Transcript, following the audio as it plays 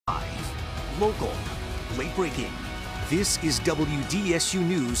local, late breaking. This is WDSU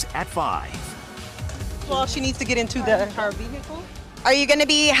News at 5. Well, she needs to get into her vehicle. Are you going to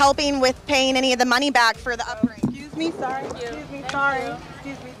be helping with paying any of the money back for the upgrade? Excuse me, sorry. Excuse me, sorry.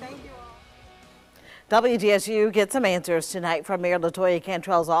 Excuse me, thank you. WDSU gets some answers tonight from Mayor Latoya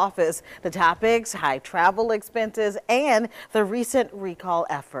Cantrell's office. The topics: high travel expenses and the recent recall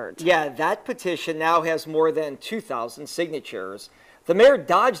effort. Yeah, that petition now has more than 2,000 signatures. The mayor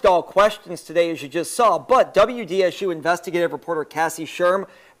dodged all questions today, as you just saw, but WDSU investigative reporter Cassie Sherm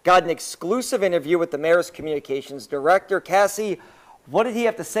got an exclusive interview with the mayor's communications director. Cassie, what did he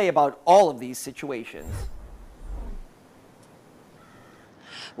have to say about all of these situations?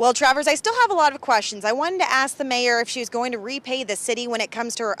 Well, Travers, I still have a lot of questions. I wanted to ask the mayor if she was going to repay the city when it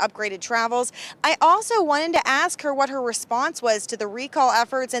comes to her upgraded travels. I also wanted to ask her what her response was to the recall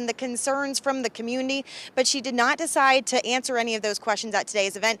efforts and the concerns from the community, but she did not decide to answer any of those questions at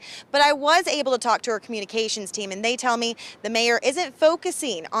today's event. But I was able to talk to her communications team, and they tell me the mayor isn't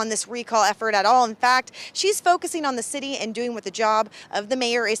focusing on this recall effort at all. In fact, she's focusing on the city and doing what the job of the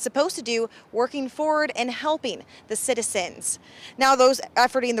mayor is supposed to do, working forward and helping the citizens. Now, those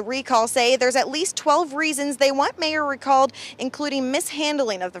efforts the recall say there's at least 12 reasons they want mayor recalled, including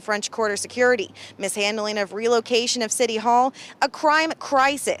mishandling of the French Quarter security, mishandling of relocation of City Hall, a crime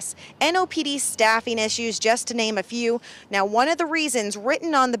crisis, NOPD staffing issues, just to name a few. Now, one of the reasons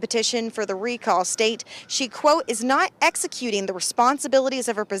written on the petition for the recall state she, quote, is not executing the responsibilities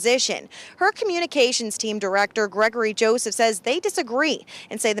of her position. Her communications team director, Gregory Joseph, says they disagree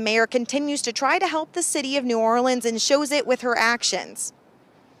and say the mayor continues to try to help the city of New Orleans and shows it with her actions.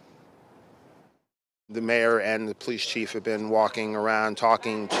 The mayor and the police chief have been walking around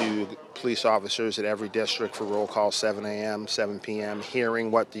talking to police officers at every district for roll call 7 a.m., 7 p.m.,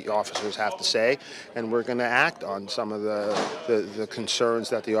 hearing what the officers have to say, and we're going to act on some of the concerns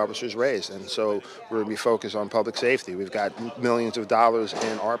that the officers raised. And so we're going to be focused on public safety. We've got millions of dollars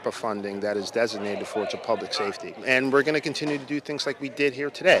in ARPA funding that is designated for public safety. And we're going to continue to do things like we did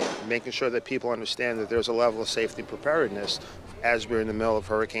here today, making sure that people understand that there's a level of safety and preparedness as we're in the middle of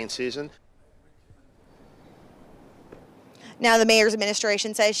hurricane season. Now, the mayor's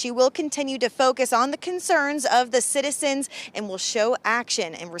administration says she will continue to focus on the concerns of the citizens and will show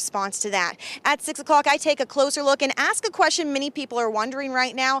action in response to that. At 6 o'clock, I take a closer look and ask a question many people are wondering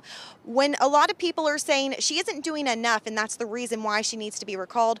right now. When a lot of people are saying she isn't doing enough and that's the reason why she needs to be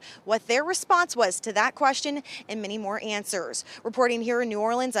recalled, what their response was to that question and many more answers. Reporting here in New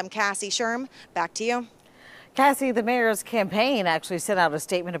Orleans, I'm Cassie Sherm. Back to you. Cassie, the mayor's campaign actually sent out a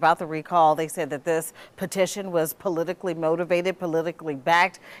statement about the recall. They said that this petition was politically motivated, politically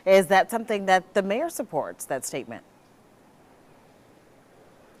backed. Is that something that the mayor supports, that statement?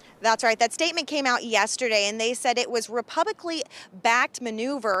 That's right. That statement came out yesterday, and they said it was Republically backed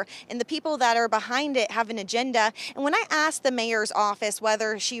maneuver, and the people that are behind it have an agenda. And when I asked the mayor's office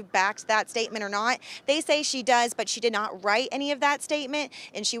whether she backed that statement or not, they say she does, but she did not write any of that statement,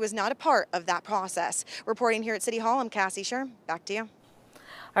 and she was not a part of that process. Reporting here at City Hall, I'm Cassie Sherm. Back to you.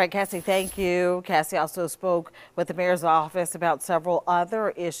 All right, Cassie, thank you. Cassie also spoke with the mayor's office about several other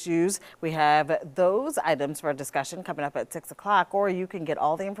issues. We have those items for discussion coming up at 6 o'clock, or you can get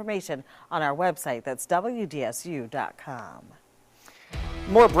all the information on our website. That's WDSU.com.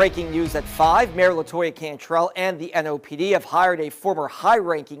 More breaking news at 5. Mayor Latoya Cantrell and the NOPD have hired a former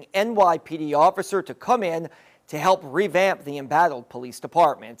high-ranking NYPD officer to come in to help revamp the embattled police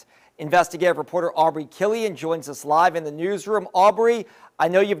department. Investigative reporter Aubrey Killian joins us live in the newsroom. Aubrey, I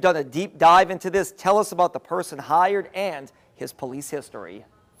know you've done a deep dive into this. Tell us about the person hired and his police history.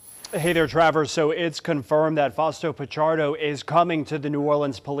 Hey there, Travers. So it's confirmed that Fausto Pichardo is coming to the New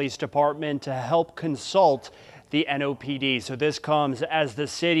Orleans Police Department to help consult the NOPD. So this comes as the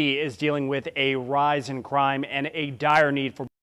city is dealing with a rise in crime and a dire need for